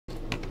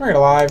We're going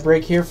to live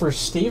break here for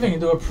Steve. And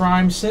do a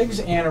Prime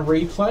Sigs and a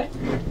replay.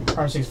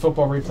 Prime Sigs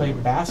football,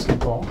 replay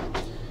basketball.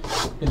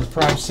 Do the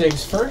Prime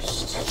Sigs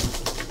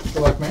first.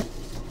 Good luck, man.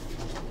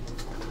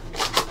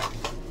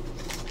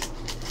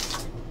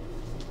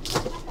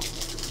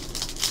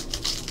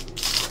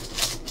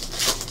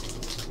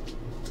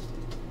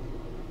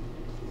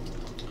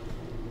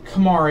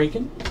 Kamar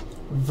Aiken,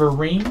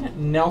 Vereen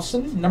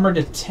Nelson, number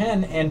to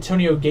 10,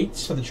 Antonio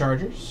Gates for the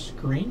Chargers,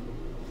 green.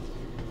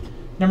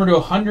 Number to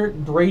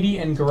 100, Brady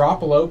and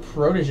Garoppolo,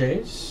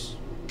 Proteges.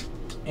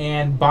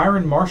 And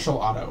Byron Marshall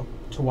auto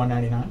to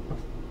 199.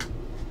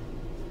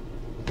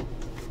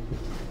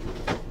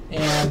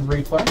 And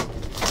replay.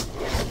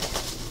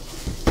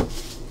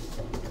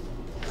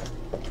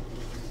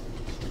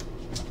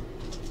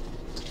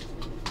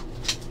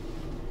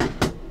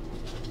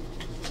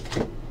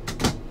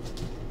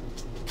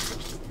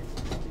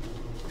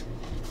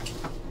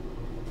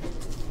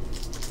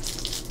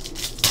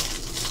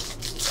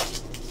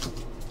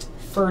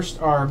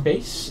 First, our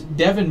base,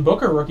 Devin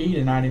Booker, rookie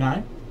to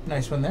 99.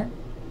 Nice one there.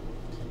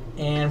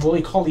 And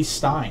Willie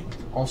Cauley-Stein,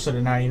 also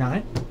to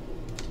 99.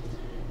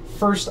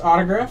 First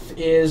autograph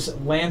is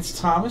Lance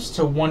Thomas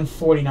to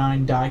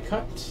 149 die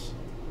cut.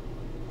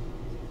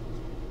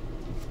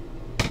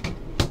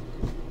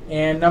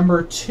 And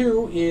number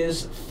 2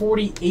 is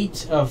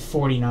 48 of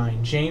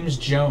 49, James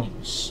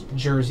Jones,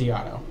 jersey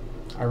auto.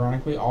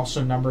 Ironically,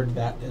 also numbered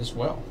that as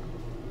well.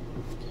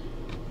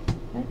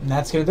 And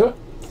that's going to do it.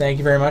 Thank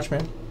you very much,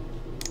 man.